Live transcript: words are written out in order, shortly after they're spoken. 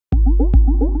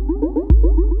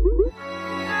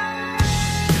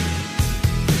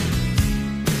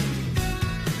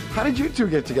How did you two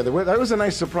get together? That was a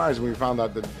nice surprise when we found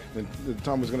out that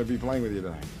Tom was going to be playing with you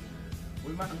tonight.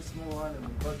 We met on a small island.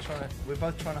 We're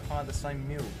both trying to find the same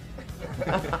mule.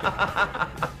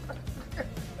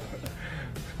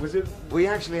 Was it? We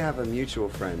actually have a mutual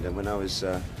friend, and when I was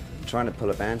trying to pull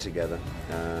a band together,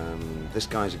 this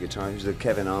guy's a guitarist. He's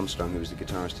Kevin Armstrong, who was the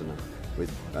guitarist tonight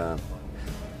with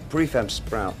Prefab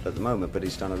Sprout at the moment, but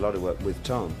he's done a lot of work with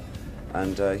Tom.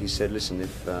 And he said, listen,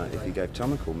 if you gave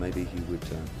Tom a call, maybe he would,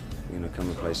 you know, come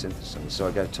and play synthesizer. So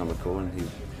I gave Tom a call, and he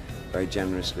very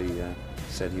generously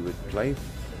said he would play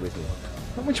with me.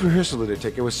 How much rehearsal did it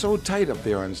take? It was so tight up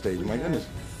there on stage. My goodness.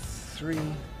 Three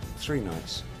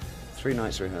nights. 3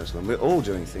 nights rehearsal, and we're all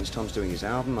doing things. Tom's doing his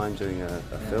album, I'm doing a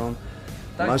film.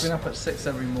 Dave's been up at 6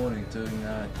 every morning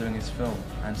doing his film,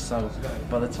 and so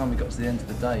by the time we got to the end of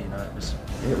the day, you know,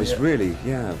 it was really,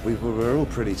 yeah, we were all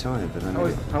pretty tired. But I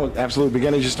mean, how Absolute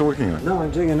Beginners you're still working on? No, I'm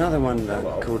doing another one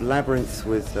called Labyrinth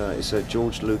with it's a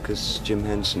George Lucas, Jim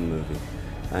Henson movie,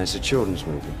 and it's a children's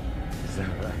movie. Is that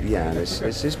right? Yeah, and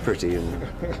it's pretty. And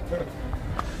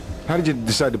how did you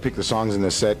decide to pick the songs in the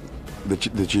set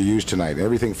that you used tonight?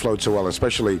 Everything flowed so well,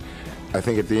 especially I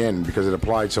think at the end, because it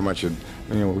applied so much. You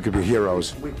know, we could be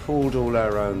heroes. We pulled all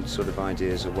our own sort of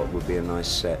ideas of what would be a nice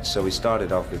set. So we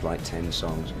started off with like 10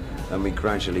 songs, and we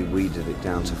gradually weeded it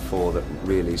down to 4 that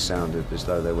really sounded as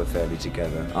though they were fairly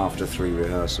together after 3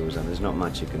 rehearsals, and there's not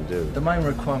much you can do. The main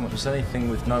requirement was anything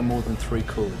with no more than 3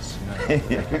 chords. You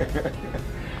know?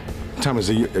 Thomas,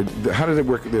 how did it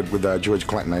work with George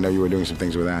Clinton? I know you were doing some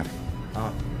things with that.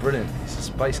 Oh, brilliant. He's a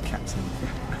space captain.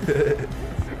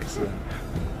 Excellent.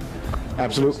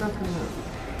 Absolute.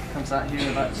 Comes out here in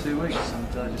about 2 weeks,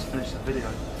 and just finished the video.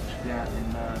 Should be out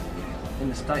in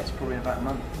the States probably in about a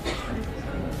month.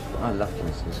 I love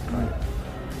this. It's great.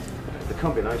 The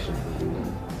combination.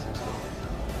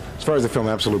 As far as the film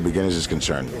Absolute Beginners is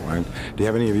concerned, right? Do you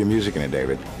have any of your music in it,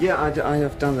 David? Yeah, I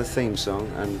have done the theme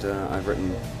song, and I've written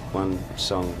one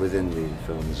song within the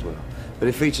film as well. But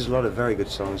it features a lot of very good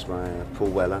songs by Paul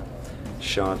Weller,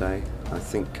 Sade. I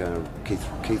think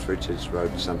Keith Richards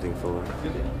wrote something for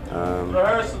her.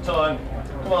 Rehearsal time.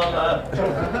 Come on,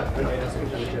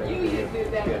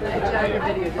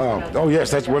 Oh yes,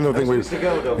 that's one of the things we.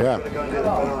 Yeah.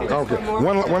 Okay.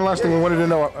 One last thing we wanted to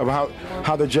know about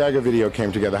how the Jagger video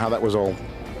came together. How that was all.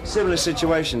 Similar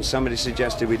situation. Somebody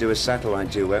suggested we do a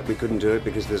satellite duet. We couldn't do it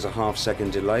because there's a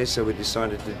half-second delay, so we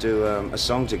decided to do a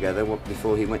song together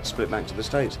before he went to split back to the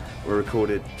States. We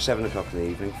recorded 7 o'clock in the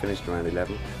evening, finished around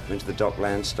 11, went to the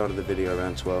Docklands, started the video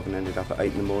around 12, and ended up at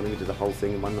 8 in the morning. We did the whole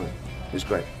thing in one night. It was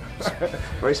great.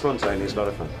 Very spontaneous, a lot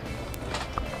of fun.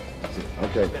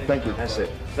 Okay, thank you. That's it.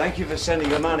 Thank you for sending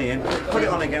your money in. Put it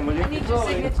on again, will you? I need your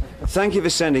signature. Thank you for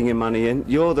sending your money in.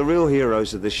 You're the real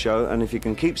heroes of this show, and if you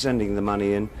can keep sending the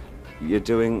money in, you're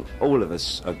doing all of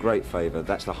us a great favour.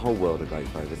 That's the whole world a great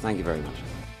favour. Thank you very much.